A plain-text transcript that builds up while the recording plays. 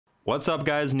What's up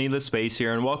guys, NeedlessSpace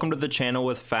here, and welcome to the channel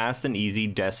with fast and easy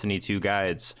Destiny 2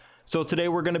 guides. So today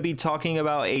we're going to be talking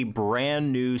about a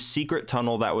brand new secret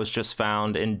tunnel that was just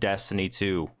found in Destiny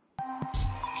 2.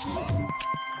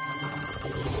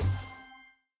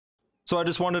 So I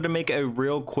just wanted to make a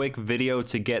real quick video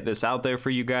to get this out there for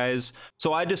you guys.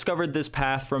 So I discovered this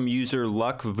path from user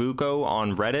LuckVuko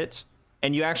on Reddit,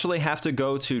 and you actually have to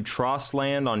go to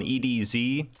Trostland on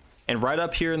EDZ. And right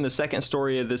up here in the second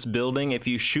story of this building, if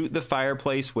you shoot the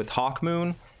fireplace with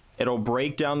Hawkmoon, it'll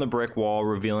break down the brick wall,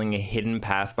 revealing a hidden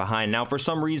path behind. Now, for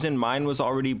some reason, mine was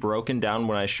already broken down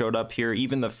when I showed up here,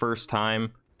 even the first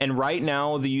time. And right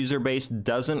now, the user base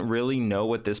doesn't really know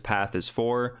what this path is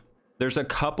for. There's a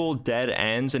couple dead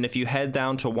ends, and if you head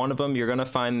down to one of them, you're going to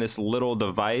find this little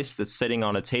device that's sitting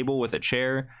on a table with a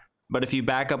chair. But if you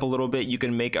back up a little bit, you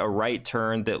can make a right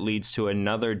turn that leads to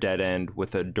another dead end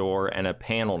with a door and a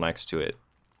panel next to it.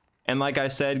 And like I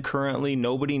said, currently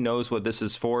nobody knows what this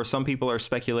is for. Some people are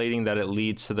speculating that it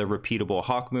leads to the repeatable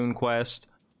Hawkmoon quest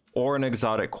or an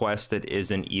exotic quest that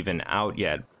isn't even out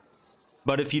yet.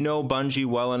 But if you know Bungie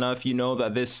well enough, you know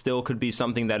that this still could be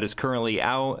something that is currently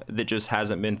out that just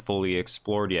hasn't been fully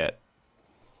explored yet.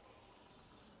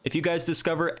 If you guys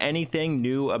discover anything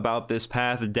new about this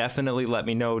path, definitely let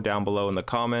me know down below in the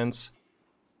comments.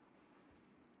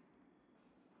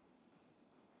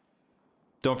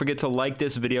 Don't forget to like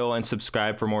this video and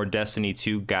subscribe for more Destiny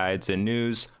 2 guides and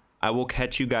news. I will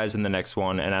catch you guys in the next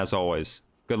one, and as always,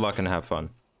 good luck and have fun.